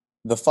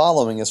The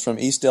following is from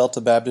East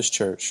Delta Baptist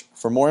Church.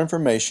 For more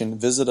information,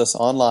 visit us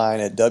online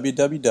at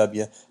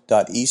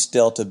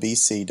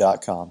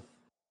www.eastdeltabc.com.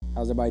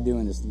 How's everybody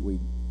doing this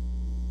week?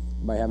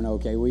 Everybody having an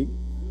okay week?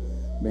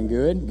 Been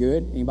good?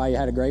 Good. Anybody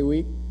had a great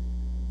week?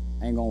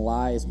 I ain't gonna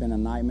lie, it's been a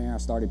nightmare. I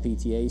started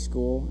PTA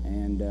school,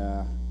 and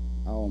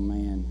oh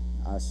man,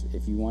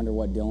 if you wonder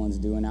what Dylan's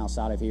doing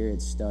outside of here,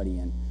 it's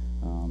studying.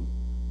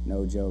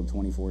 No joke,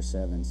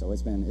 24/7. So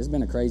it's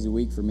been a crazy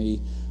week for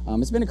me.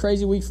 It's been a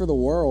crazy week for the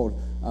world.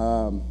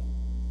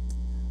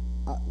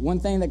 One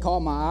thing that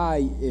caught my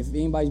eye, if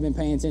anybody's been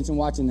paying attention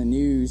watching the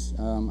news,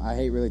 I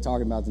hate really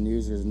talking about the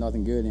news. There's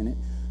nothing good in it.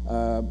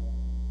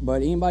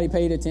 But anybody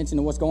paid attention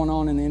to what's going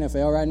on in the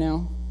NFL right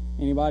now?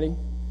 Anybody?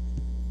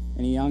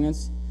 Any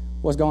youngins?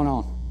 What's going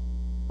on?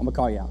 I'm going to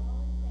call you out.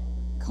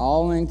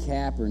 Colin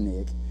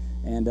Kaepernick.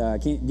 And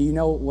do you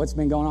know what's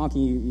been going on?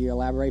 Can you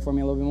elaborate for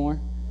me a little bit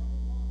more?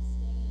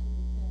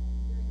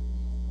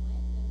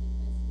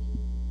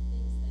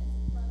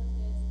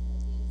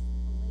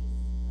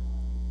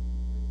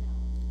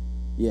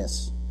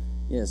 Yes.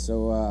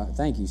 So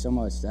thank you so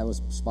much. That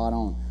was spot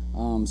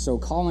on. So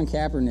Colin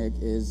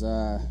Kaepernick is,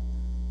 I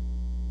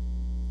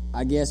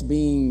guess,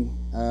 being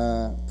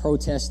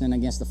protesting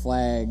against the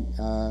flag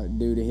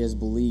due to his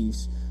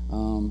beliefs,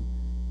 and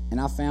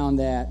I found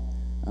that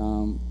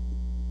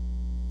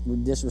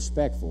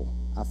disrespectful.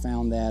 I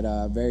found that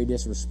very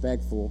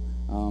disrespectful,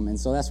 and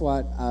so that's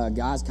what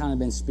God's kind of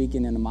been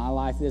speaking into my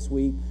life this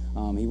week.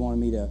 He wanted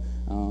me to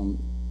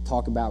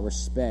talk about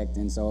respect,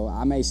 and so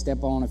I may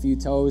step on a few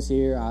toes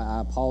here. I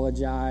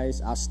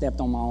apologize. I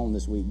stepped on my own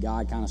this week.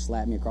 God kind of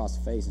slapped me across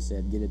the face and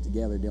said, "Get it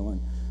together,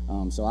 Dylan."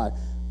 So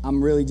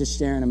I'm really just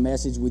sharing a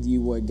message with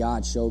you what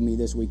God showed me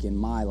this week in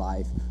my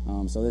life.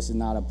 So this is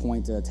not a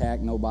point to attack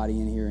nobody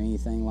in here or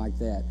anything like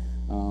that.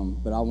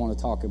 But I want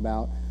to talk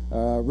about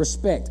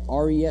respect.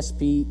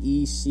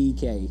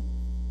 RESPECK.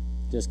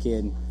 Just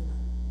kidding.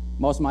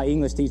 Most of my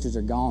English teachers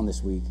are gone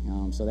this week,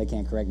 so they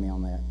can't correct me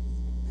on that.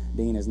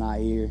 Dean is not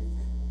here.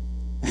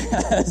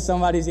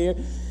 Somebody's here,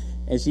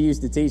 and she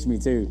used to teach me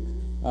too.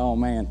 Oh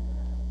man,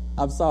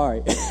 I'm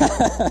sorry.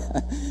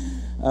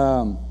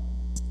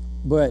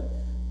 But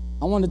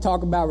I wanted to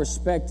talk about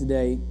respect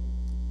today.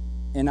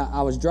 And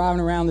I was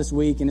driving around this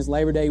week, and it's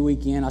Labor Day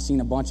weekend. I seen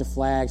a bunch of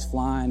flags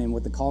flying, and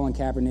with the Colin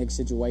Kaepernick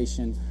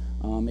situation,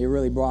 it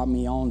really brought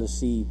me on to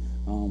see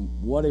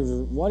what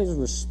is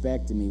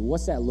respect to me.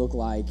 What's that look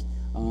like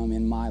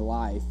in my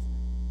life?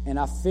 And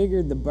I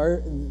figured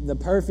the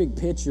perfect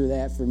picture of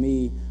that for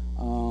me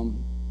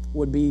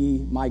would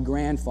be my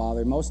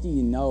grandfather. Most of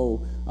you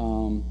know,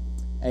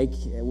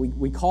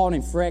 we called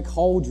him Freck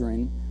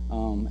Holdren,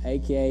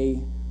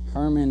 a.k.a.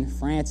 Herman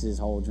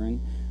Francis Holdren.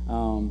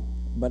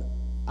 But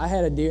I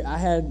had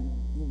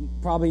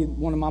probably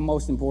one of my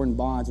most important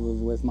bonds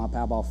was with my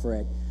Papa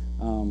Freck.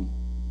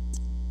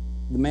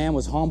 The man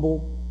was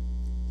humble.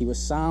 He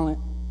was silent,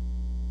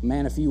 a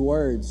man of few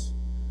words,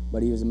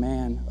 but he was a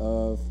man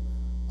of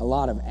a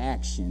lot of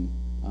action.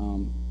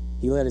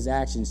 He let his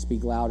actions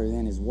speak louder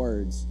than his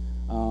words.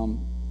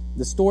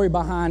 The story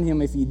behind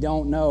him, if you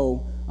don't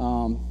know,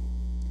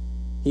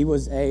 he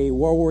was a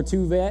World War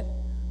II vet.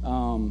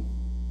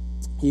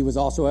 He was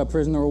also a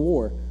prisoner of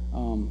war.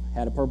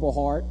 Had a Purple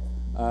Heart.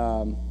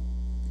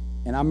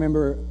 And I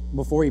remember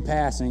before his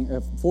passing,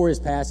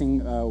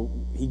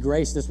 he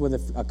graced us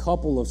with a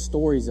couple of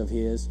stories of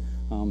his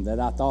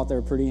that I thought they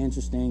were pretty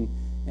interesting.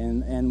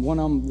 And one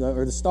of them,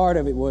 the start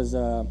of it was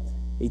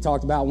he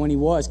talked about when he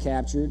was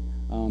captured.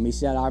 He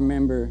said, I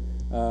remember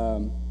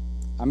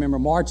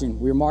marching.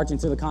 We were marching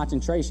to the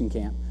concentration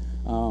camp.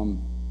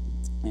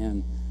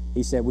 And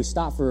he said, we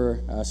stopped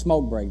for a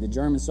smoke break. The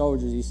German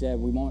soldiers, he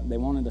said, they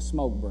wanted a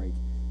smoke break.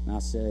 And I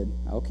said,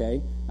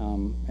 okay.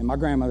 And my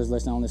grandmother's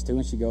listening on this too,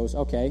 and she goes,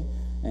 okay.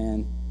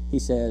 And he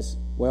says,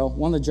 well,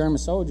 one of the German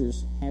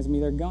soldiers hands me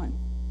their gun.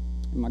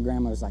 And my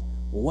grandmother's like,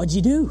 well, what'd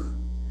you do?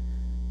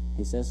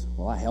 He says,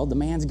 well, I held the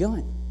man's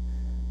gun.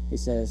 He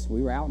says,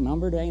 we were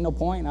outnumbered, there ain't no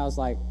point. And I was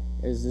like,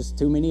 there's just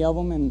too many of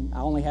them, and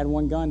I only had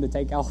one gun to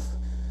take off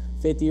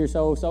 50 or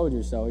so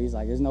soldiers. So he's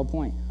like, there's no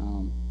point.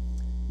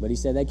 But he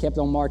said they kept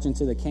on marching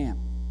to the camp.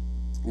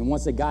 And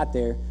once they got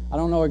there, I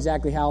don't know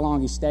exactly how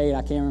long he stayed.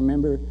 I can't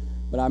remember.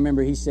 But I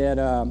remember he said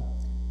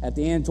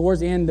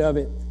towards the end of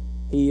it,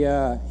 he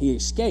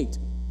escaped.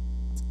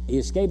 He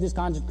escaped this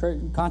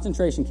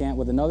concentration camp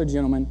with another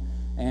gentleman,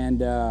 and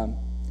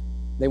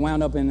they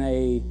wound up in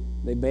a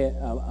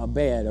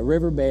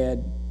river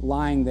bed,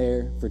 lying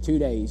there for 2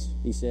 days,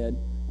 he said,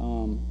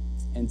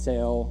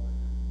 until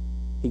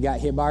he got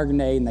hit by a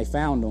grenade and they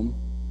found him,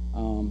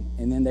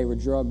 and then they were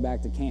drugged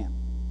back to camp.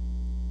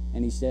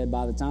 And he said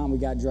by the time we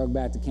got drugged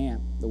back to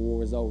camp, the war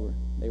was over.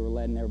 They were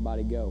letting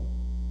everybody go.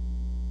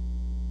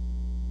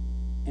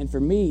 And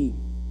for me,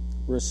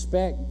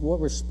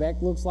 what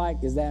respect looks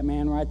like is that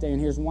man right there.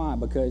 And here's why.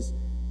 Because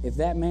if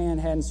that man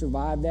hadn't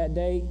survived that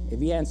day, if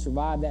he hadn't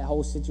survived that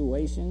whole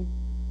situation,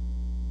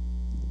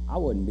 I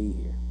wouldn't be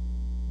here.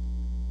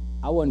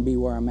 I wouldn't be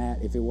where I'm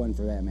at if it wasn't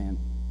for that man.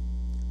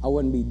 I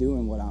wouldn't be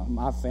doing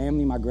my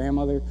family, my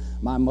grandmother,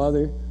 my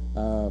mother,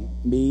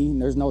 me.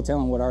 There's no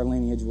telling what our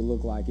lineage would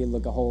look like. It'd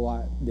look a whole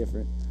lot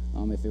different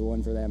if it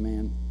wasn't for that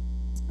man.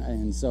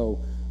 And so,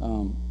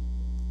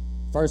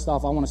 first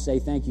off, I want to say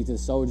thank you to the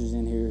soldiers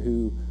in here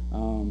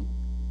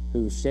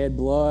who shed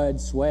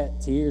blood,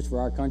 sweat, tears for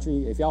our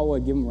country. If y'all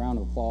would give them a round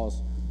of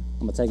applause.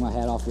 I'm going to take my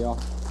hat off, y'all.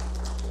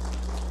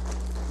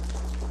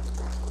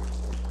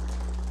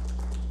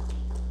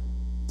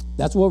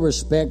 That's what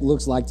respect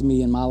looks like to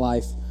me in my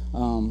life.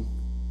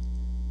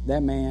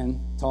 That man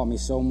taught me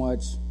so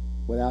much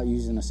without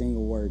using a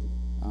single word.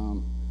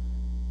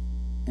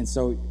 And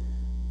so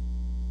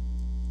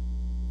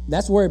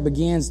that's where it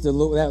begins to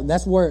look.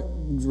 That's where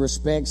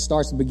respect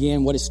starts to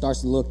begin, what it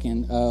starts to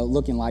looking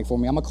like for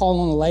me. I'm going to call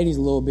on the ladies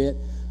a little bit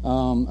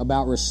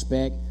about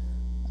respect,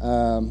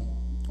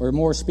 or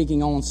more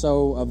speaking on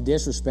so of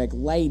disrespect.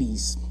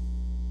 Ladies,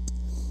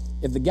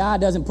 if the guy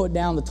doesn't put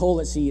down the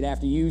toilet seat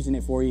after using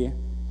it for you,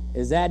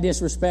 is that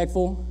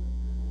disrespectful?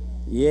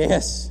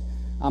 Yes.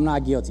 I'm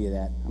not guilty of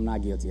that. I'm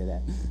not guilty of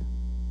that.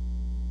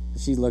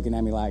 She's looking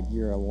at me like,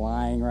 you're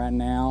lying right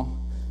now.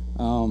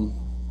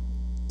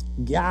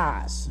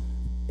 Guys,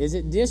 is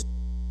it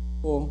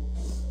disrespectful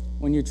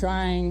when you're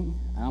trying?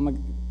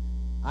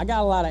 I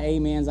got a lot of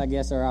amens, I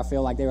guess, or I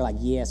feel like they were like,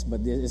 yes,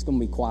 but it's going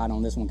to be quiet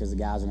on this one because the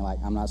guys are like,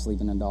 I'm not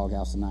sleeping in the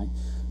doghouse tonight.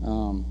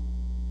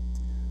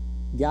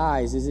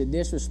 Guys, is it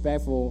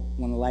disrespectful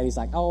when the lady's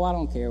like, oh, I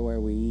don't care where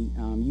we eat,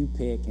 you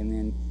pick, and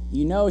then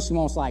you know she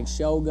wants like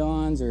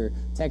Shoguns or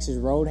Texas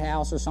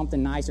Roadhouse or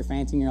something nice or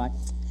fancy, and you're like,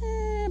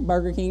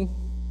 Burger King.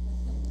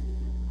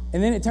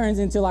 And then it turns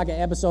into like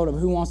an episode of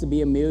Who Wants to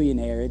Be a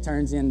Millionaire. It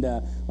turns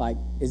into like,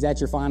 is that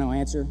your final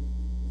answer?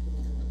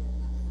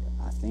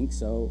 I think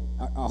so.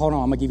 Hold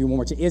on, I'm going to give you one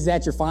more chance. Is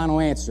that your final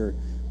answer?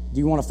 Do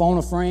you want to phone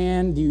a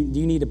friend? Do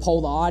you need to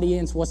poll the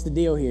audience? What's the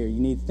deal here? You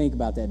need to think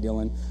about that,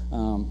 Dylan.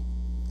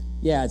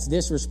 Yeah, it's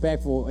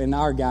disrespectful in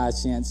our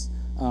guys' sense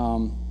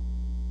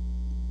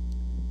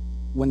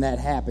when that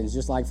happens.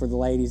 Just like for the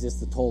ladies, it's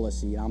the toilet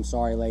seat. I'm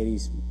sorry,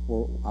 ladies.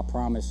 I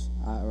promise,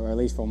 or at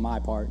least from my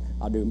part,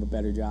 I'll do a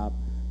better job.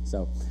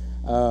 So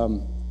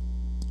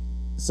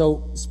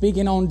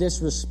speaking on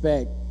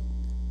disrespect,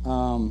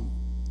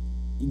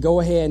 go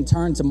ahead and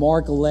turn to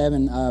Mark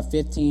 11,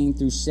 15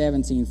 through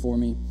 17 for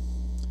me.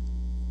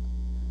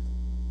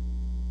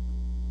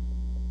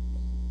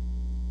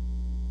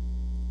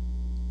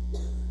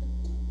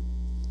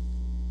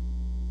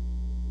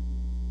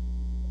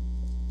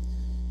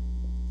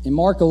 In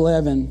Mark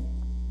 11,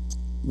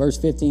 verse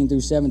 15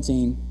 through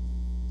 17,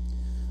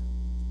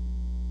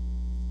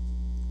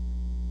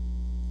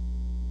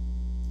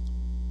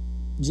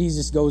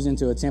 Jesus goes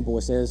into a temple.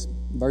 It says,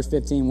 verse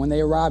 15, when they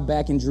arrived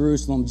back in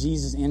Jerusalem,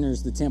 Jesus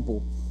enters the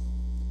temple,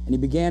 and he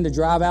began to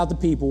drive out the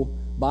people,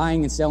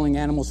 buying and selling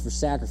animals for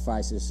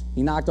sacrifices.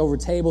 He knocked over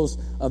tables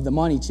of the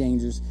money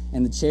changers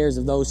and the chairs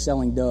of those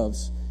selling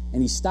doves,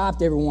 and he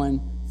stopped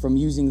everyone from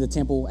using the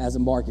temple as a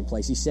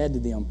marketplace. He said to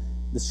them,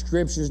 the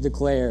scriptures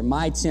declare,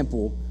 my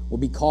temple will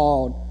be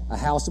called a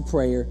house of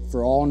prayer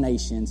for all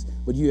nations,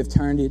 but you have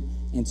turned it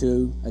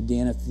into a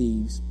den of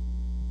thieves.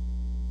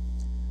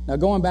 Now,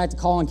 going back to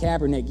Colin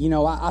Kaepernick, you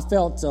know, I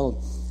felt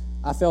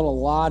a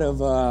lot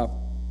of, I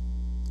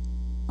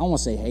don't want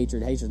to say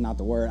hatred. Hatred's not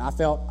the word. I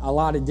felt a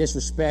lot of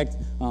disrespect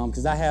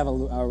because I have a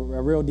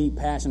real deep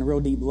passion, a real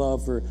deep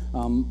love for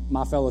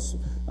my fellows,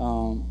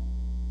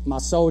 my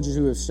soldiers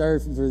who have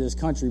served for this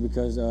country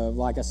because,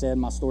 like I said,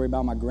 my story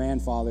about my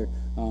grandfather,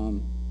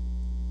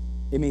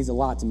 it means a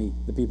lot to me,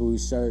 the people who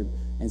served.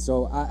 And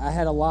so I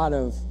had a lot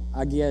of,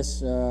 I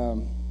guess,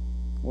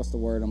 what's the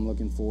word I'm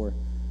looking for?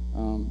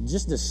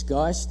 Just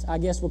disgust, I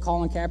guess, with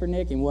Colin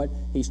Kaepernick and what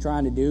he's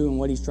trying to do and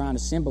what he's trying to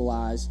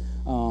symbolize.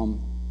 And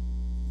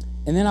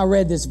then I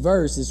read this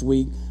verse this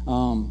week,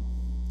 and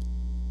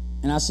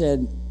I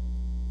said,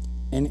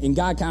 and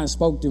God kind of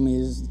spoke to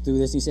me through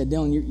this. He said,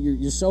 Dylan,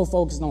 you're so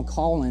focused on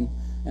Colin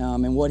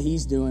and what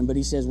he's doing, but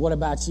he says, what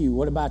about you?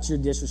 What about your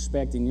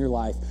disrespect in your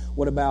life?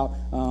 What about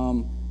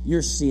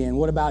your sin?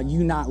 What about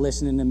you not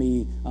listening to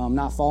me,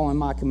 not following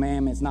my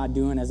commandments, not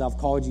doing as I've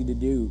called you to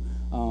do?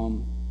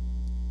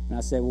 And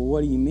I said, well,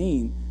 what do you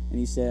mean? And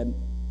he said,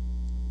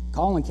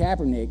 Colin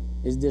Kaepernick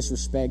is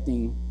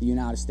disrespecting the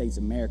United States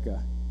of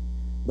America,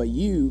 but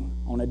you,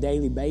 on a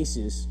daily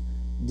basis,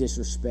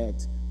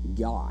 disrespect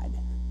God.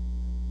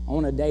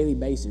 On a daily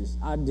basis,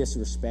 I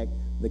disrespect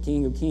the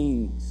King of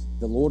Kings,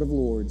 the Lord of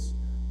Lords,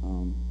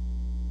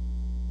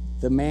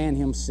 the man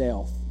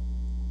himself.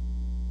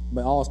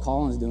 But all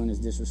Colin's doing is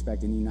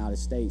disrespecting the United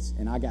States.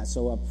 And I got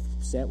so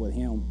upset with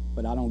him,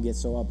 but I don't get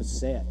so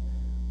upset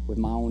with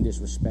my own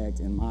disrespect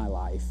in my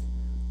life,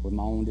 with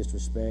my own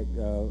disrespect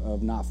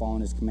of not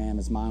following his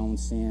commandments, my own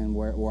sin,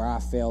 where I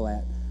fell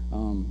at.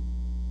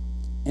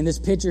 In this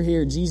picture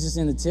here, Jesus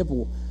in the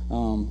temple,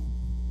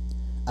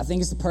 I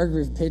think it's the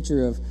perfect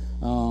picture of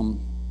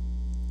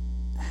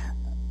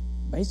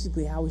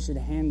basically how we should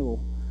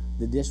handle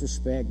the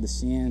disrespect, the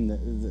sin,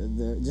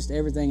 the just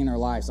everything in our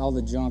lives, all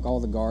the junk,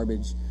 all the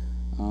garbage.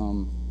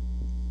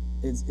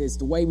 It's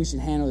the way we should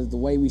handle it, the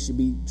way we should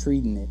be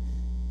treating it.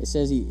 It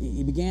says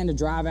he began to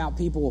drive out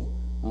people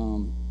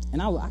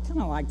And I kind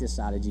of like this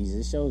side of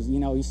Jesus. It shows,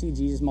 you see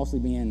Jesus mostly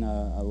being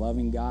a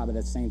loving God, but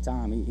at the same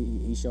time,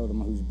 he showed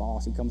him who's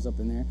boss. He comes up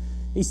in there.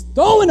 He's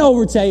throwing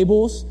over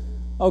tables,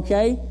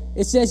 okay?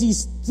 It says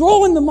he's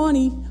throwing the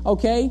money,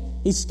 okay?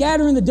 He's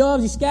scattering the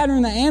doves. He's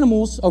scattering the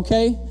animals,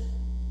 okay?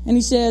 And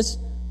he says,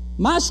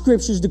 my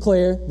scriptures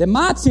declare that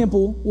my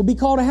temple will be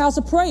called a house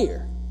of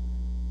prayer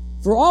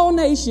for all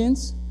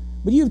nations,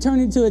 but you have turned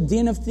it into a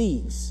den of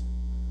thieves.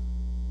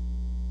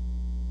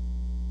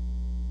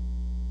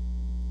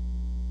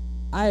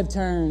 I have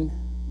turned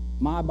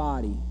my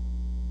body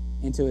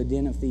into a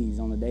den of thieves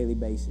on a daily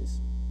basis.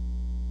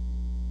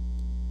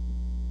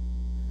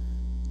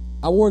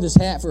 I wore this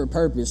hat for a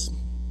purpose.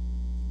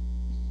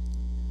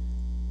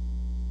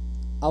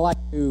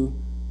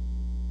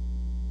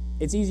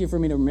 It's easier for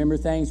me to remember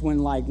things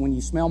when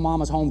you smell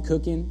Mama's home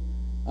cooking,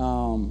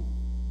 or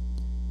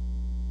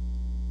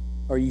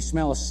you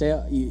smell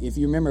if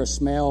you remember a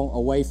smell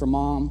away from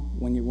Mom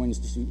when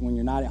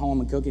you're not at home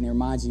and cooking, it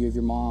reminds you of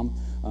your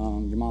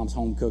mom's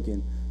home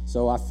cooking.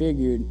 So I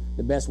figured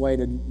the best way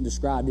to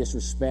describe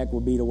disrespect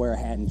would be to wear a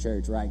hat in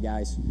church, right,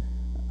 guys?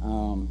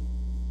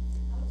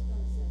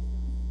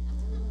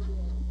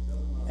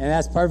 And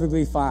that's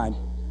perfectly fine.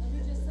 Let me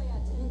just say I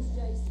text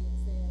Jason and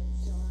said,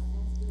 shall I ask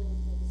Bill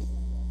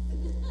to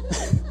take a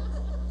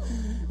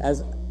step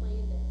up?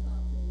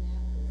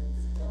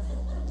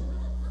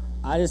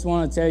 I just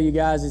want to tell you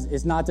guys,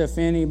 it's not to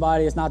offend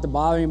anybody. It's not to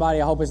bother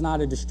anybody. I hope it's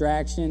not a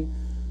distraction.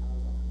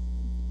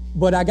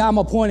 But I got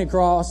my point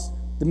across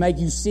to make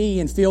you see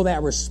and feel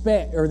that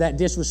respect or that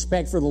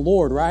disrespect for the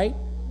Lord, right?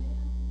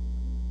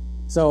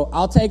 So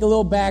I'll take a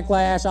little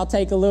backlash. I'll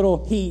take a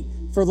little heat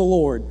for the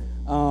Lord.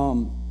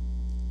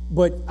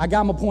 But I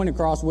got my point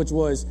across, which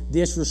was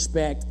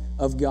disrespect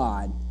of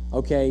God,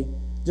 okay?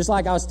 Just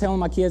like I was telling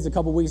my kids a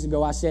couple weeks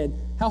ago, I said,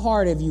 how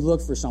hard have you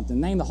looked for something?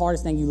 Name the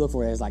hardest thing you look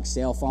for. It's like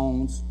cell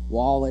phones,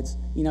 wallets.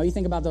 You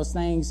think about those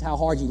things, how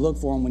hard you look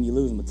for them when you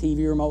lose them. A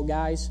TV remote,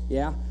 guys,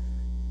 yeah?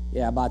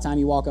 Yeah, by the time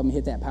you walk up and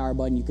hit that power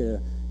button, you could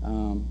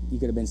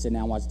have been sitting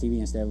down watching TV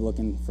instead of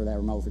looking for that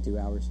remote for 2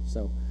 hours.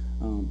 So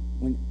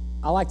when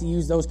I like to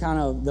use those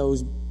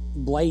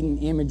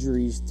blatant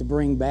imageries to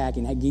bring back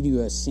and give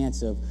you a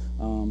sense of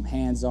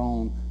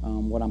hands-on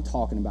what I'm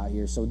talking about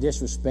here. So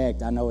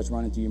disrespect, I know it's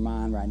running through your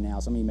mind right now.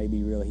 Some of you may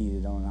be real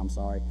heated on it. I'm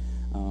sorry.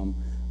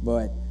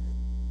 But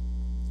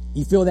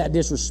you feel that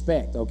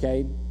disrespect,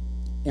 okay?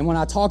 And when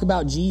I talk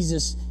about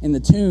Jesus in the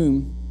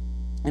tomb,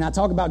 and I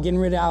talk about getting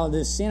rid of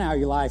this sin out of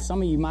your life,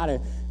 some of you might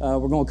have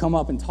were going to come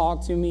up and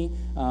talk to me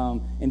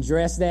and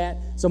address that.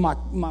 So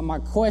my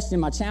question,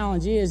 my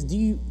challenge is, do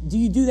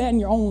you do that in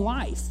your own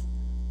life?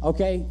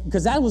 Okay?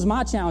 Because that was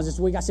my challenge this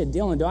week. I said,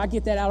 Dylan, do I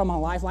get that out of my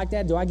life like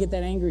that? Do I get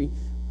that angry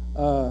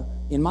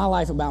in my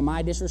life about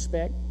my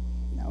disrespect?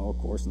 No, of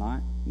course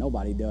not.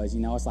 Nobody does.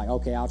 It's like,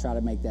 okay, I'll try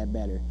to make that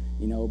better.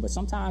 But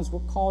sometimes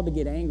we're called to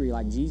get angry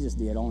like Jesus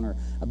did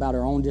about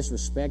our own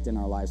disrespect in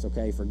our lives,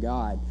 okay, for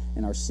God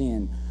and our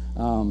sin.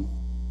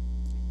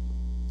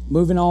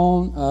 Moving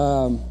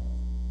on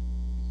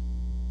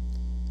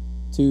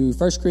to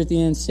 1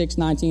 Corinthians 6,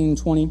 19 and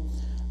 20.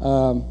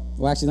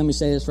 Let me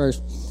say this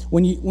first.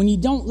 When you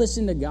don't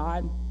listen to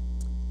God,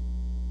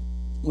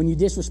 when you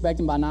disrespect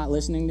Him by not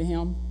listening to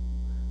Him,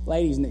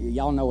 ladies,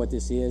 y'all know what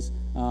this is.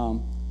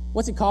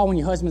 What's it called when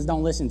your husbands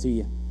don't listen to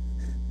you?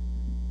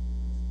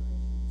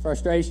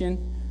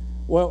 Frustration.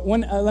 Well,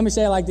 let me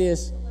say it like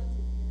this.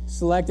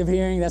 Selective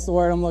hearing, that's the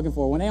word I'm looking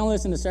for. When they don't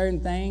listen to certain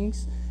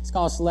things, it's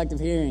called selective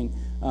hearing.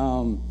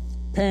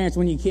 Parents,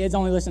 when your kids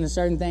only listen to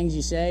certain things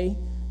you say,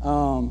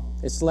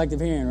 it's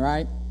selective hearing,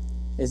 right?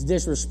 It's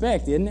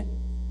disrespect, isn't it?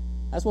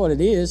 That's what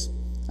it is.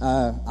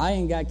 I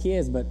ain't got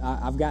kids, but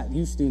I've got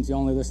youth students who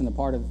only listen to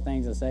part of the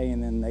things I say,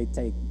 and then they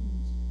take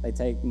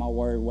my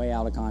word way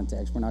out of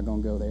context. We're not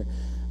going to go there.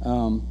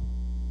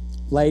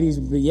 Ladies,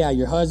 but yeah,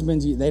 your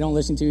husbands, they don't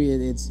listen to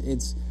you.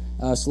 It's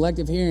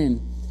selective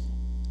hearing.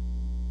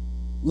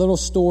 Little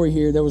story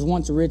here. There was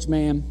once a rich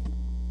man.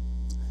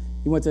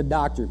 He went to a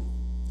doctor.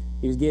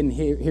 He was getting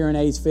hearing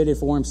aids fitted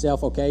for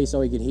himself, okay,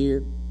 so he could hear.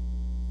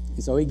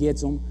 And so he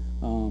gets them.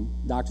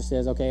 Doctor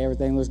says, okay,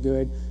 everything looks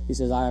good. He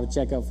says, I have a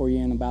checkup for you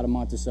in about a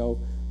month or so.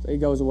 So he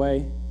goes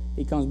away.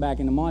 He comes back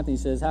in a month and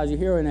he says, how's your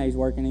hearing aids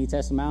working? And he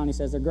tests them out and he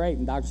says, they're great.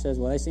 And the doctor says,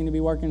 well, they seem to be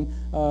working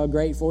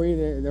great for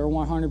you. They're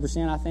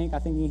 100%, I think. I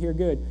think you can hear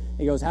good.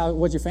 He goes,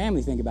 what's your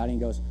family think about it?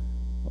 And he goes,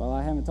 well,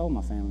 I haven't told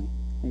my family.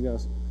 He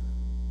goes,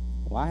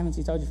 why haven't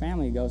you told your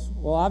family? He goes,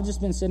 well, I've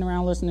just been sitting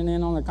around listening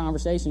in on their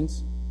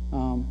conversations.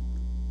 And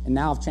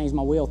now I've changed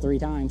my wheel 3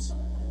 times.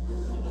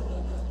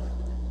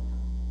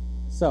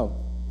 So,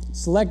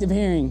 selective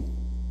hearing,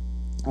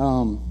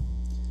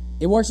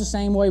 it works the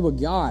same way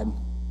with God.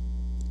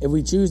 If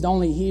we choose to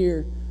only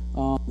hear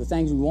the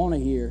things we want to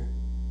hear,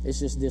 it's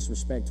just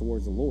disrespect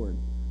towards the Lord.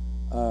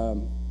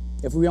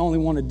 If we only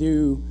want to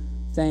do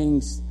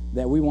things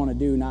that we want to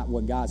do, not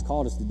what God's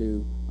called us to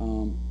do,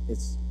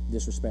 it's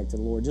disrespect to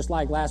the Lord. Just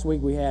like last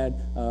week we had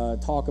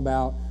talk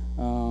about,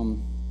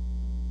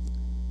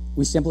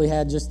 we simply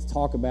had just to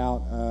talk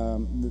about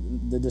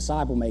the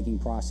disciple-making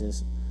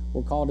process.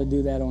 We're called to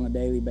do that on a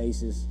daily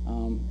basis.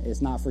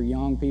 It's not for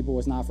young people.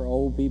 It's not for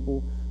old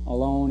people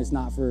alone. It's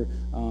not for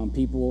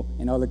people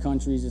in other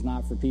countries. It's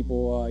not for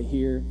people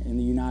here in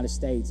the United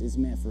States. It's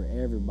meant for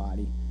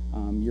everybody.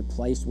 You're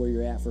placed where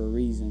you're at for a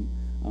reason.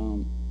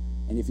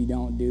 And if you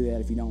don't do that,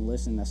 if you don't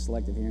listen, that's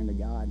selective hearing to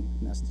God, and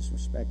that's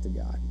disrespect to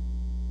God.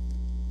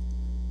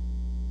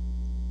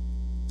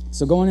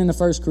 So going into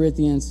 1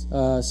 Corinthians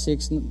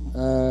 6,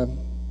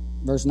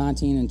 verse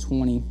 19 and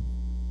 20.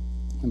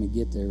 Let me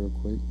get there real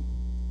quick.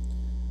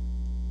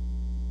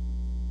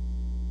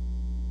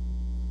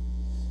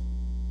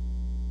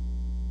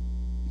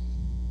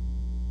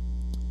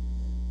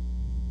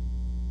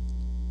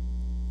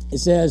 It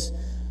says,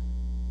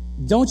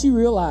 "Don't you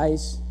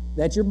realize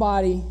that your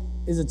body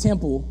is a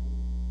temple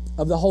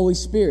of the Holy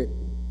Spirit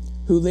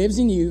who lives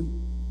in you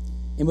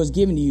and was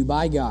given to you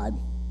by God?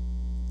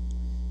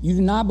 You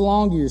do not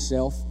belong to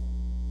yourself,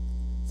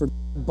 for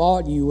God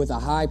bought you with a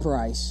high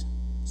price,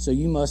 so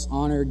you must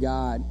honor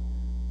God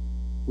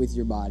with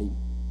your body."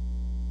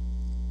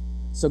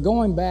 So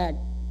going back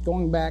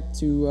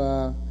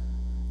to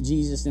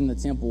Jesus in the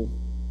temple,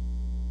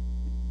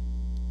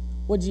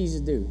 what did Jesus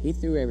do? He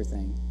threw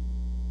everything.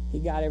 He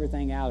got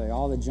everything out of there,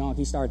 all the junk.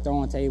 He started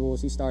throwing tables.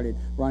 He started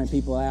running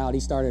people out. He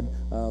started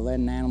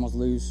letting animals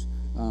loose.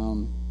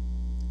 Well,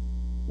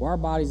 our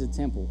body's a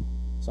temple,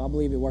 so I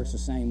believe it works the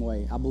same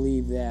way. I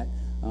believe that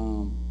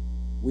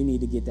we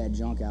need to get that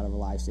junk out of our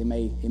lives. It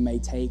may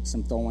take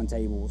some throwing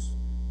tables.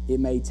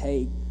 It may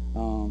take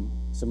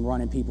some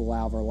running people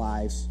out of our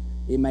lives.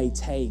 It may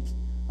take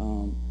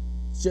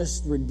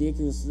just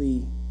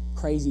ridiculously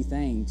crazy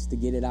things to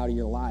get it out of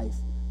your life.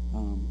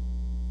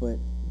 But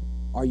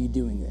are you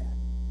doing that?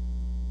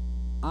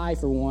 I,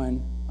 for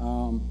one,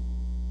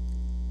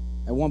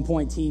 at one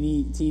point,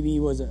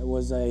 TV was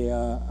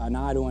an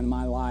idol in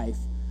my life.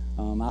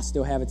 I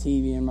still have a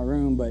TV in my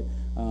room, but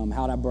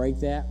how did I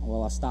break that?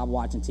 Well, I stopped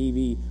watching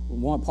TV.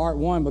 Part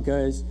one,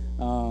 because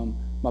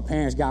my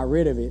parents got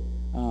rid of it.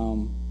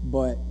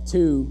 But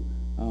two,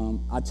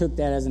 I took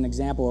that as an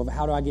example of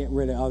how do I get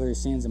rid of other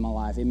sins in my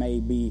life. It may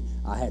be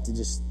I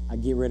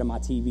get rid of my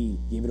TV,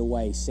 give it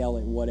away, sell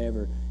it,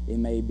 whatever. It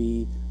may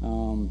be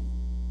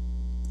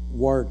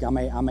work. I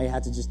may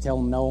have to just tell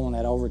them no on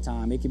that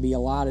overtime. It could be a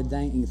lot of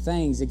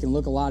things. It can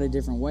look a lot of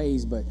different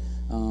ways, but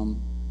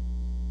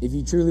if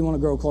you truly want to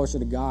grow closer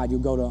to God,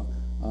 you'll go to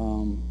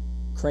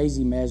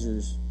crazy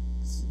measures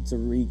to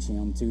reach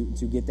Him,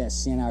 to get that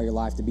sin out of your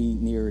life, to be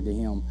nearer to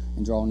Him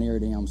and draw nearer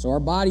to Him. So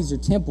our bodies are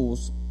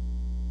temples,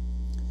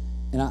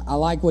 and I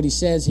like what he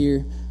says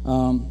here.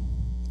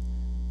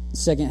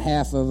 Second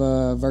half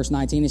of verse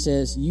 19, it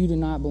says, "You do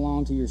not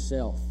belong to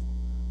yourself."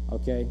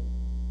 Okay?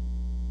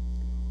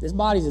 This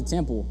body's a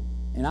temple,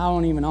 and I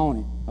don't even own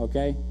it,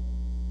 okay?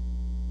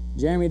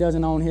 Jeremy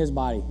doesn't own his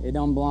body. It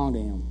don't belong to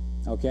him,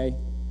 okay?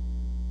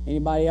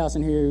 Anybody else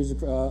in here who's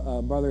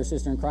a brother or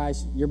sister in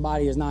Christ, your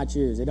body is not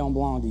yours. It don't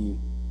belong to you.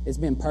 It's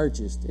been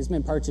purchased. It's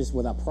been purchased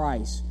with a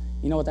price.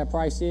 You know what that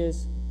price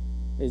is?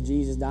 It's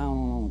Jesus dying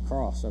on the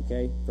cross,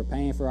 okay, for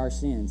paying for our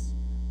sins.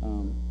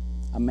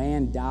 A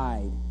man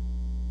died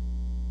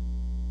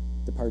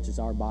to purchase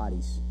our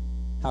bodies.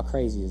 How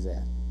crazy is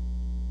that?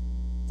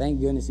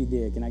 Thank goodness He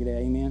did. Can I get an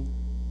amen?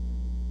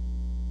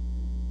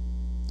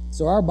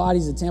 So our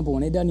body's a temple,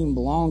 and it doesn't even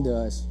belong to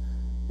us.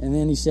 And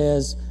then he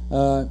says,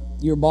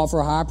 you're bought for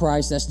a high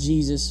price. That's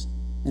Jesus.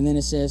 And then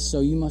it says, so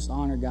you must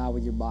honor God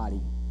with your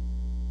body.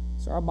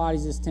 So our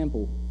body's this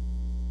temple,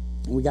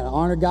 and we got to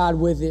honor God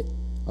with it,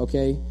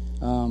 okay?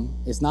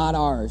 It's not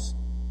ours.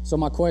 So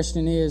my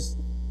question is,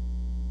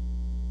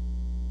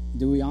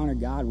 do we honor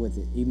God with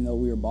it, even though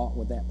we were bought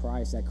with that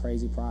price, that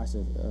crazy price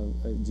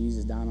of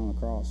Jesus dying on the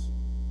cross?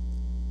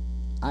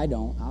 I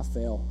don't. I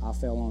fail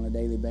on a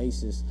daily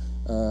basis.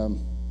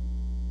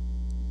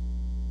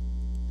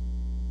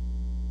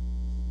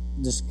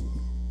 Just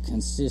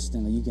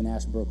consistently. You can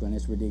ask Brooklyn.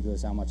 It's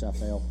ridiculous how much I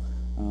fail.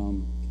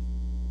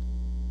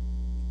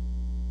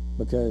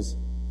 Because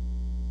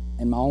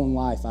in my own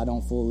life, I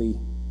don't fully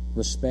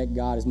respect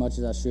God as much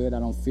as I should. I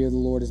don't fear the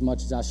Lord as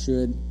much as I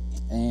should.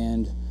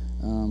 And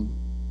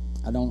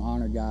I don't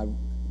honor God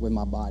with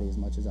my body as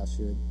much as I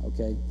should.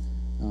 Okay?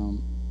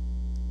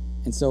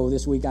 And so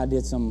this week I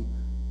did some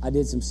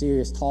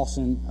serious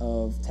tossing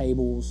of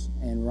tables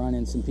and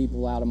running some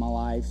people out of my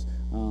life,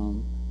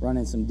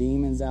 running some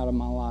demons out of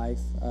my life.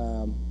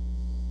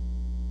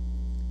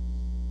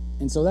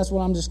 And so that's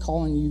what I'm just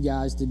calling you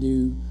guys to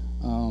do.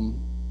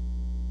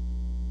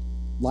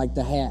 Like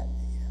the hat,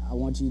 I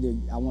want you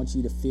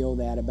to feel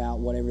that about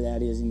whatever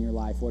that is in your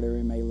life, whatever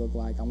it may look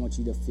like. I want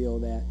you to feel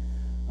that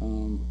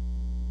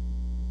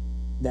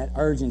that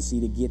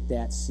urgency to get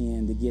that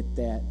sin, to get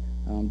that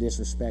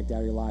disrespect out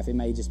of your life. It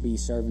may just be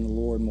serving the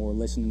Lord more,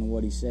 listening to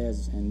what He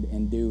says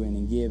and doing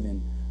and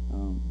giving.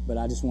 But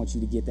I just want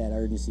you to get that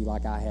urgency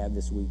like I have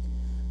this week.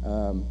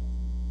 The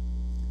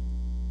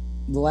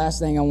last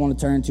thing I want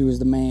to turn to is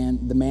the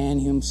man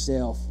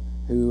himself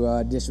who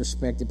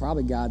disrespected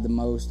probably God the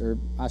most, or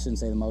I shouldn't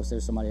say the most,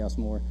 there's somebody else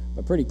more,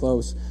 but pretty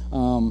close. I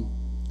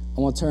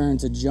want to turn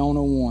to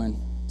Jonah 1,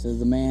 to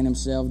the man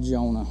himself,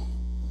 Jonah.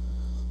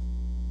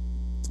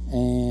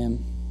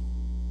 And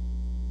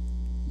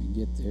let me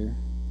get there.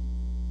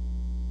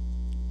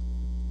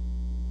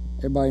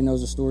 Everybody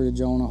knows the story of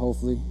Jonah,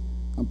 hopefully.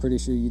 I'm pretty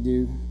sure you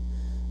do.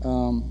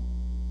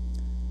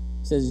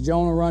 It says,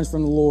 Jonah runs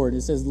from the Lord.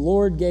 It says, the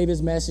Lord gave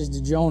his message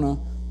to Jonah,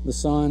 the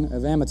son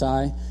of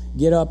Amittai.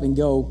 Get up and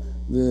go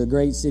to the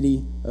great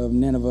city of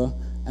Nineveh.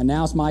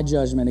 Announce my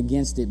judgment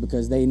against it,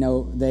 because I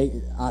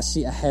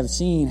have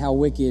seen how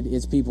wicked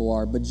its people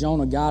are. But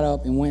Jonah got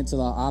up and went the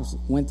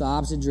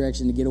opposite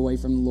direction to get away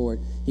from the Lord.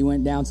 He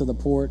went down to the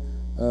port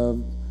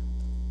of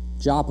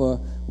Joppa,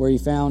 where he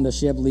found a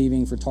ship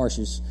leaving for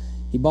Tarshish.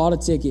 He bought a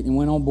ticket and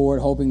went on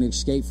board, hoping to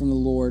escape from the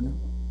Lord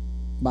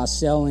by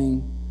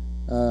selling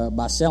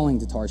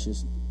to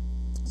Tarshish.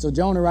 So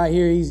Jonah right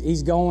here,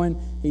 he's going.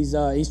 He's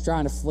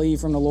trying to flee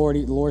from the Lord.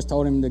 The Lord's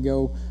told him to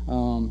go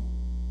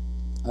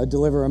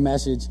deliver a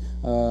message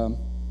to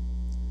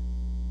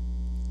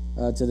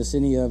the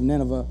city of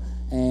Nineveh,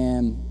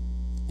 and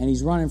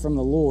he's running from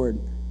the Lord.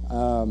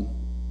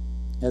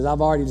 As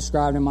I've already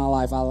described in my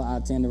life, I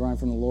tend to run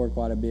from the Lord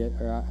quite a bit,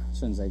 or I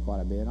shouldn't say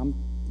quite a bit. I'm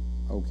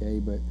okay,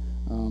 but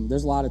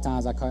there's a lot of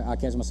times I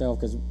catch myself,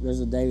 because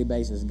there's a daily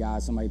basis,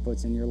 God, somebody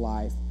puts in your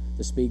life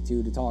to speak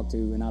to talk to,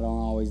 and I don't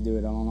always do it.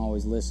 I don't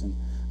always listen.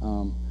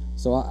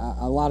 So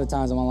a lot of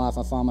times in my life,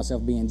 I find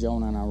myself being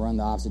Jonah, and I run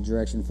the opposite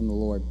direction from the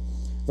Lord.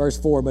 Verse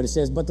 4, but it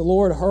says, but the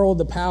Lord hurled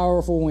the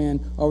powerful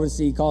wind over the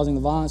sea, causing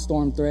the violent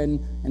storm to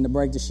threaten and to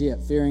break the ship,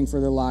 fearing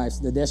for their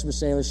lives. The desperate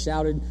sailors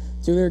shouted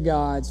to their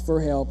gods for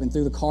help and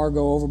threw the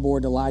cargo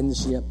overboard to lighten the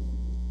ship.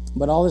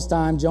 But all this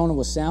time, Jonah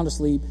was sound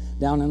asleep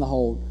down in the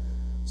hold.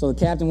 So the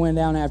captain went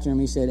down after him.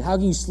 He said, how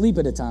can you sleep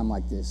at a time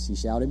like this? He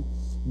shouted.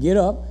 Get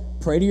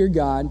up, pray to your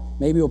God.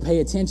 Maybe he'll pay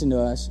attention to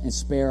us and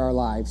spare our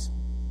lives.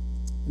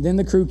 Then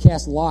the crew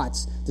cast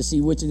lots to see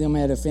which of them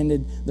had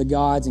offended the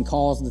gods and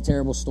caused the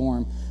terrible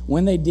storm.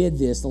 When they did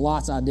this, the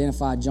lots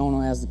identified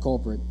Jonah as the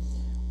culprit.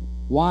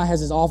 Why has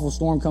this awful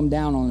storm come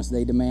down on us?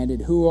 They demanded.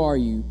 Who are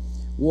you?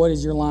 What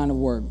is your line of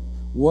work?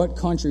 What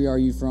country are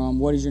you from?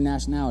 What is your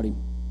nationality?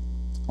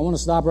 I want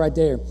to stop right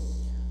there.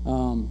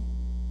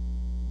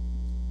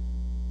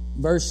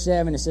 Verse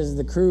 7, it says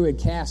the crew had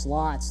cast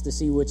lots to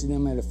see which of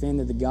them had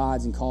offended the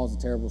gods and caused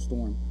a terrible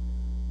storm.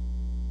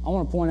 I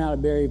want to point out a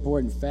very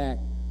important fact.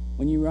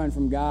 When you run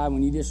from God,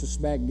 when you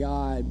disrespect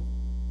God,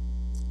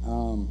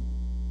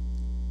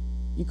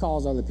 you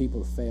cause other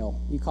people to fail.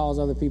 You cause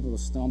other people to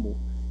stumble.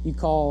 You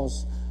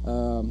cause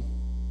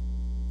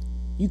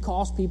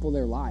people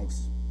their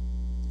lives.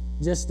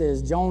 Just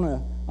as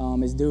Jonah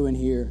is doing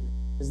here,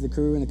 as the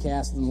crew and the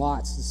casting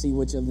lots to see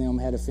which of them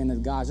had offended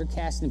the gods. They're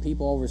casting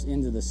people over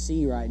into the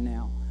sea right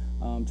now,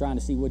 trying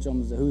to see which of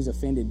them who's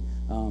offended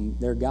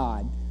their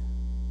God.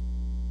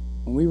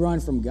 When we run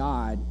from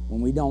God,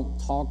 when we don't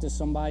talk to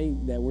somebody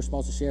that we're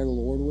supposed to share the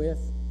Lord with,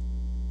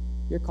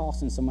 you're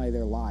costing somebody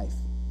their life.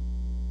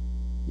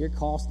 You're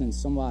costing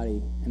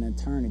somebody an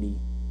eternity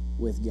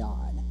with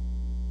God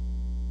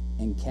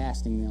and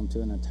casting them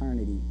to an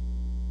eternity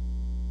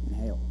in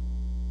hell.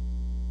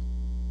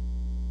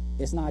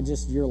 It's not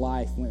just your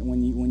life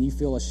when you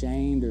feel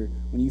ashamed or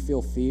when you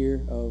feel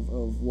fear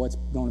of what's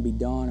going to be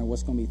done or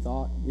what's going to be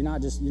thought. You're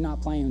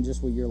not playing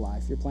just with your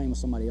life. You're playing with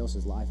somebody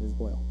else's life as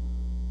well.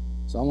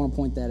 So I want to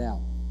point that out.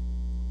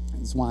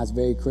 That's why it's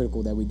very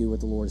critical that we do what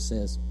the Lord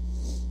says.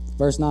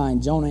 Verse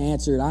 9, Jonah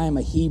answered, I am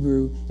a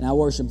Hebrew, and I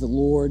worship the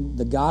Lord,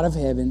 the God of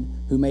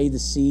heaven, who made the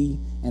sea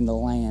and the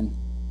land.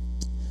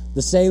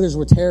 The sailors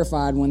were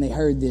terrified when they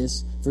heard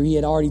this, for he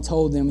had already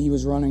told them he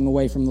was running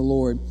away from the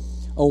Lord.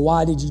 Oh,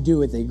 why did you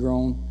do it? They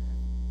groaned.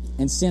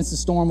 And since the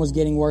storm was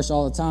getting worse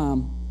all the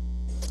time,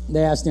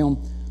 they asked him,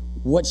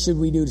 what should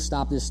we do to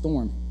stop this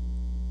storm?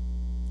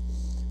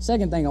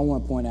 Second thing I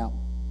want to point out,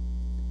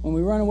 when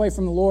we run away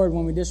from the Lord,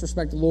 when we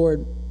disrespect the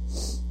Lord,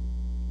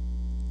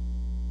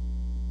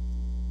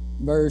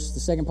 the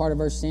second part of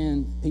verse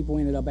 10, people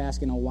ended up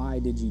asking, oh, why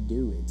did you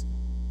do it?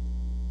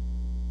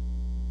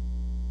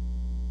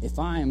 If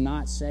I am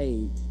not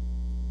saved,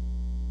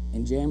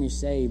 and Jeremy's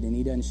saved and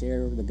he doesn't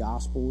share the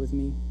gospel with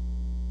me,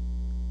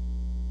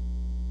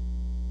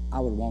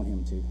 I would want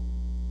him to.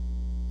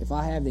 If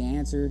I have the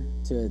answer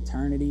to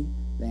eternity,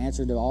 the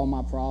answer to all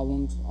my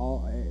problems,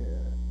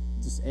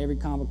 just every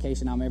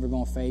complication I'm ever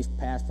going to face,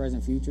 past,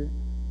 present, future,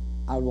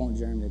 I would want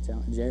Jeremy to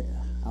tell me.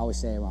 I always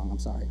say it wrong, I'm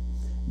sorry.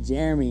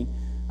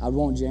 I would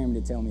want Jeremy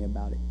to tell me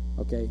about it,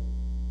 okay?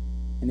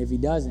 And if he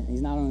doesn't,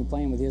 he's not only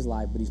playing with his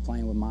life, but he's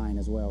playing with mine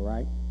as well,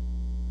 right?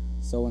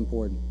 So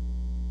important.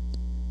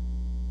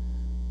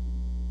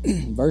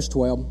 Verse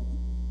 12,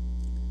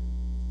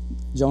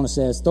 Jonah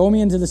says, throw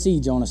me into the sea,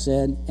 Jonah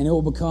said, and it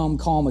will become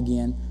calm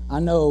again. I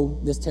know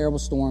this terrible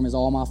storm is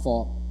all my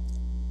fault.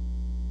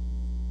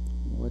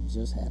 What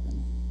just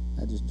happened?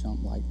 I just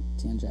jumped like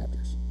 10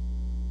 chapters.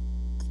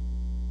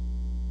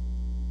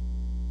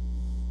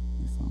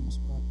 Let me find my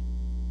spot.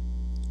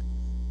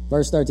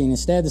 Verse 13,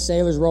 instead the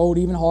sailors rowed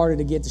even harder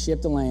to get the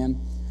ship to land,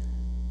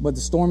 but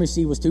the stormy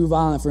sea was too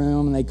violent for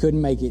them and they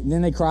couldn't make it. And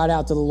then they cried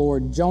out to the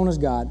Lord, Jonah's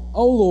God,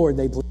 oh Lord,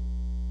 they pleaded,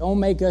 don't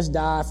make us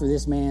die for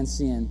this man's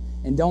sin,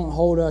 and don't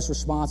hold us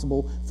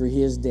responsible for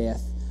his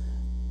death.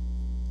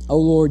 O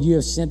Lord, you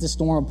have sent the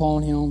storm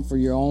upon him for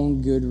your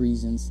own good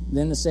reasons.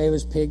 Then the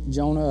sailors picked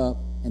Jonah up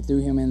and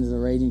threw him into the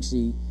raging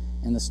sea,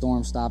 and the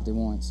storm stopped at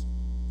once.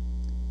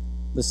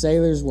 The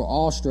sailors were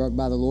awestruck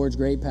by the Lord's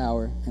great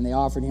power, and they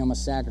offered him a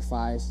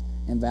sacrifice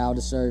and vowed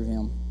to serve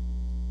him.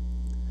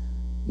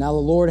 Now the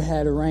Lord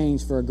had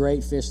arranged for a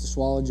great fish to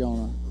swallow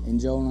Jonah, and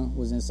Jonah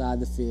was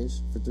inside the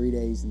fish for 3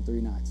 days and 3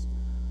 nights.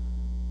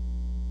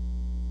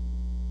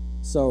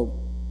 So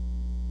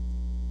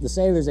the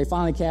sailors, they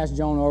finally cast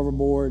Jonah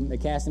overboard. They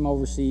cast him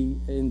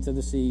into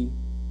the sea,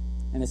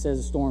 and it says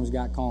the storms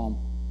got calm.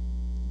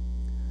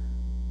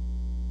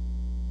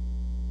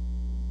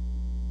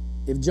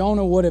 If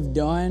Jonah would have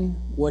done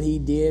what he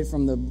did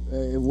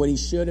what he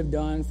should have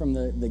done from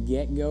the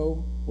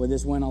get-go, would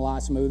this went a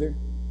lot smoother?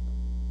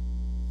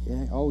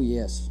 Yeah. Oh,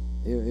 yes.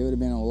 It would have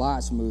been a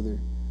lot smoother.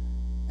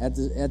 At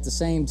the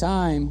same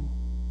time,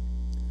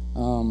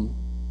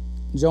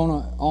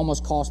 Jonah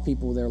almost cost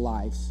people their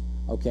lives,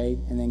 okay?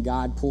 And then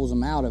God pulls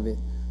them out of it.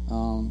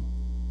 And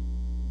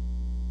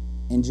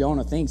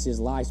Jonah thinks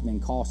his life's been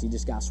cost. He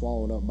just got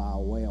swallowed up by a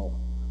whale.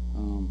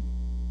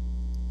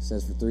 It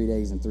says for 3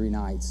 days and 3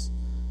 nights.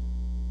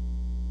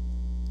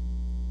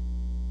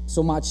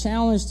 So my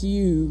challenge to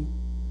you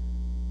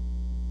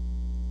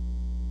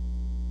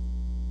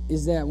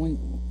is that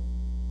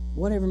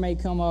whatever may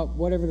come up,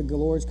 whatever the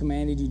Lord's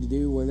commanded you to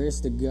do, whether it's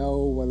to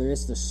go, whether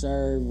it's to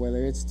serve,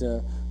 whether it's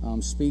to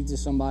speak to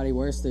somebody,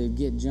 whether it's to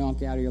get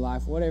junk out of your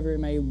life, whatever it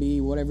may be,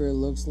 whatever it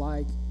looks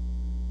like,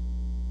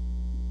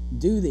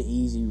 do the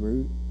easy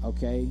route,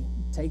 okay?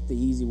 Take the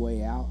easy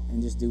way out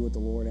and just do what the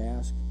Lord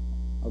asks,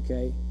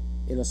 okay?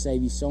 It'll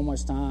save you so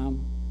much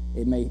time.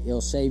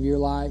 It'll save your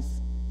life.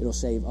 It'll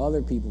save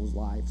other people's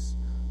lives,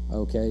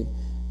 okay?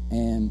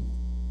 And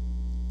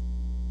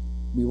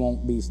we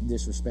won't be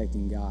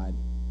disrespecting God.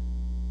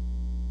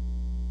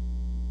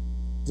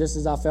 Just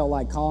as I felt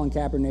like Colin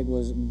Kaepernick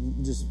was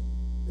just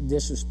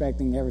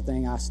disrespecting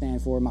everything I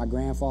stand for, my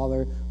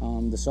grandfather,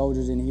 the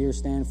soldiers in here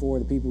stand for,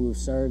 the people who have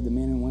served, the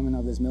men and women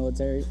of this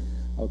military,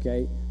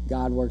 okay?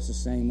 God works the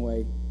same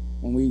way.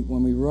 When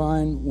we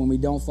run, when we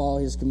don't follow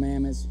His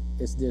commandments,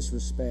 it's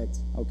disrespect,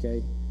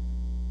 okay?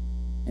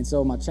 And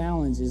so my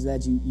challenge is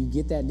that you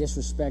get that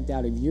disrespect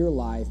out of your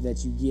life,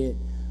 that you get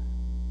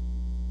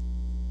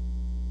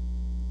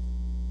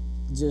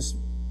just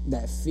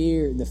that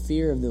fear, the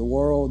fear of the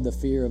world, the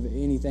fear of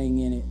anything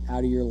in it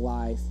out of your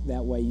life.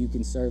 That way you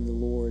can serve the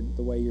Lord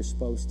the way you're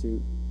supposed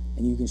to.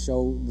 And you can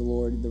show the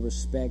Lord the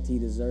respect He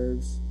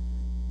deserves.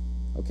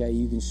 Okay,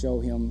 you can show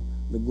Him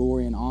the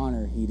glory and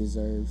honor He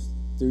deserves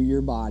through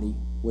your body,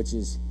 which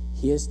is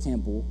His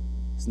temple.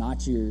 It's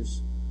not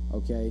yours,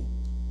 okay?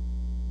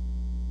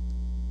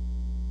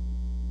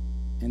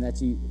 And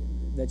that you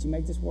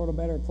make this world a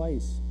better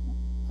place.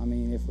 I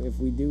mean, if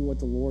we do what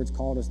the Lord's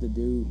called us to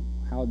do,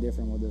 how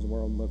different would this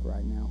world look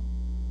right now?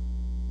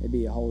 It'd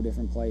be a whole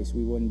different place.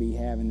 We wouldn't be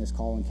having this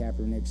Colin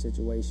Kaepernick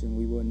situation.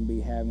 We wouldn't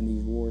be having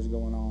these wars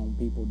going on,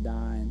 people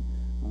dying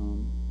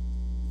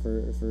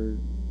for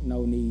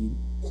no need.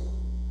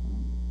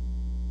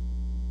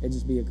 It'd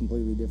just be a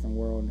completely different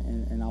world,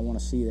 and I want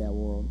to see that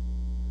world.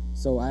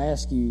 So I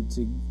ask you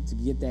to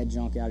get that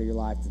junk out of your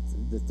life,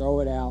 to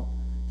throw it out,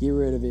 get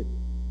rid of it,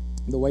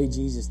 the way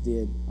Jesus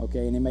did,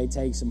 okay? And it may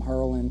take some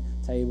hurling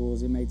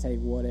tables, it may take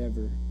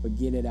whatever, but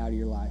get it out of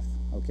your life,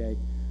 okay?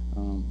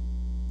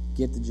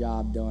 Get the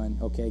job done,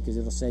 okay? Because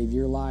it'll save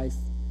your life,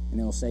 and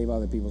it'll save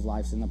other people's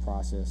lives in the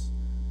process.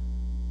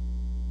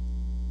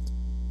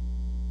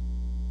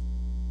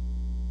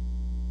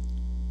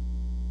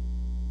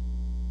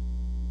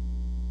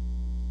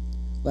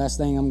 Last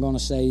thing I'm going to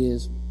say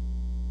is,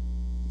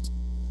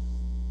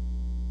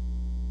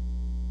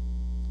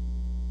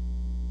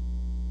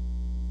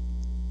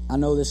 I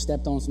know this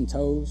stepped on some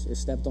toes. It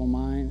stepped on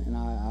mine, and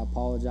I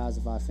apologize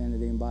if I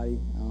offended anybody.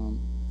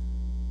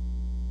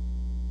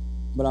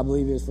 But I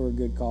believe it was for a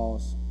good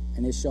cause.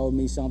 And it showed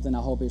me something. I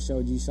hope it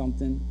showed you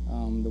something.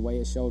 The way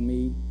it showed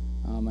me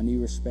a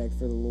new respect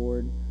for the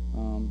Lord.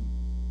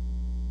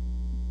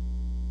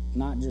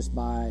 Not just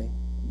by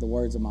the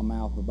words of my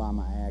mouth, but by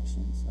my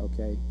actions,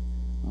 okay?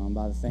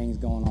 By the things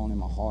going on in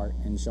my heart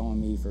and showing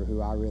me for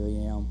who I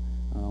really am,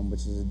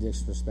 which is a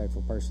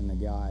disrespectful person to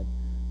God.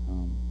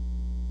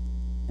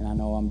 And I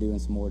know I'm doing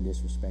some more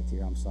disrespect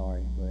here. I'm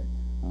sorry, but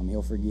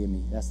He'll forgive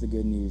me. That's the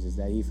good news, is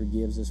that He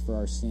forgives us for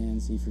our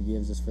sins. He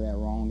forgives us for that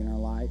wrong in our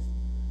life.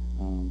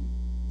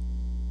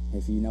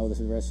 If you know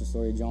the rest of the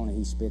story of Jonah,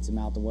 He spits him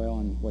out the well,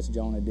 and what's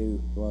Jonah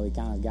do? Well, he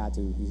kind of got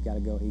to. He's got to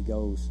go. He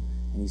goes,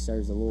 and he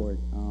serves the Lord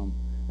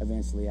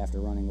eventually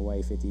after running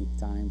away 50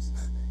 times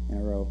in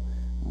a row.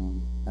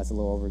 That's a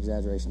little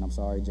over-exaggeration. I'm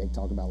sorry. Jake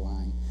talked about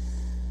lying.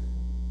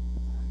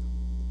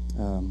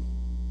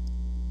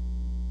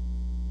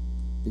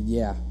 But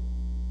yeah,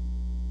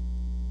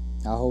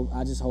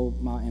 I just hope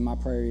my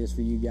prayer is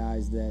for you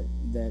guys that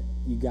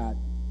you got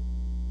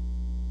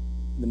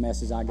the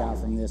message I got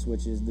from this,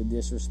 which is the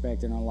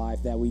disrespect in our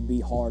life, that we'd be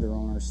harder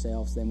on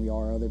ourselves than we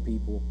are other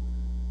people,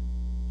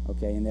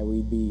 okay, and that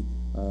we'd be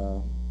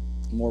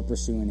more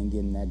pursuing and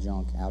getting that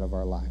junk out of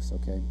our lives,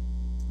 okay.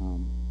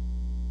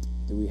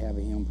 Do we have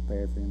a hymn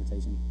prepared for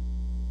invitation?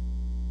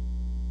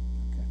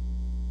 Okay.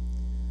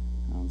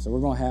 So we're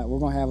gonna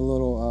have a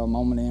little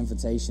moment of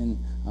invitation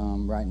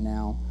right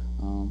now,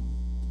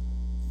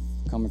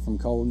 coming from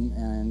Colton,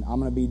 and I'm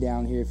gonna be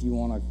down here if you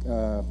want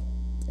to.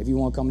 If you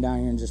want to come down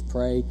here and just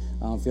pray,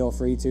 feel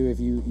free to. If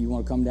you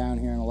want to come down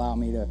here and allow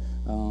me to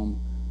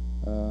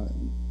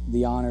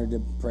the honor to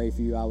pray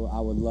for you, I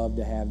would love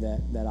to have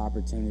that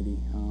opportunity.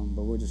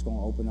 But we're just going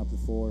to open up the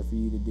floor for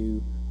you to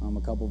do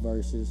a couple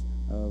verses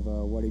of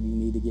whatever you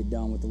need to get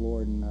done with the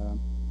Lord and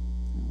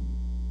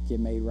get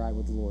made right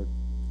with the Lord.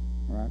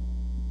 All right?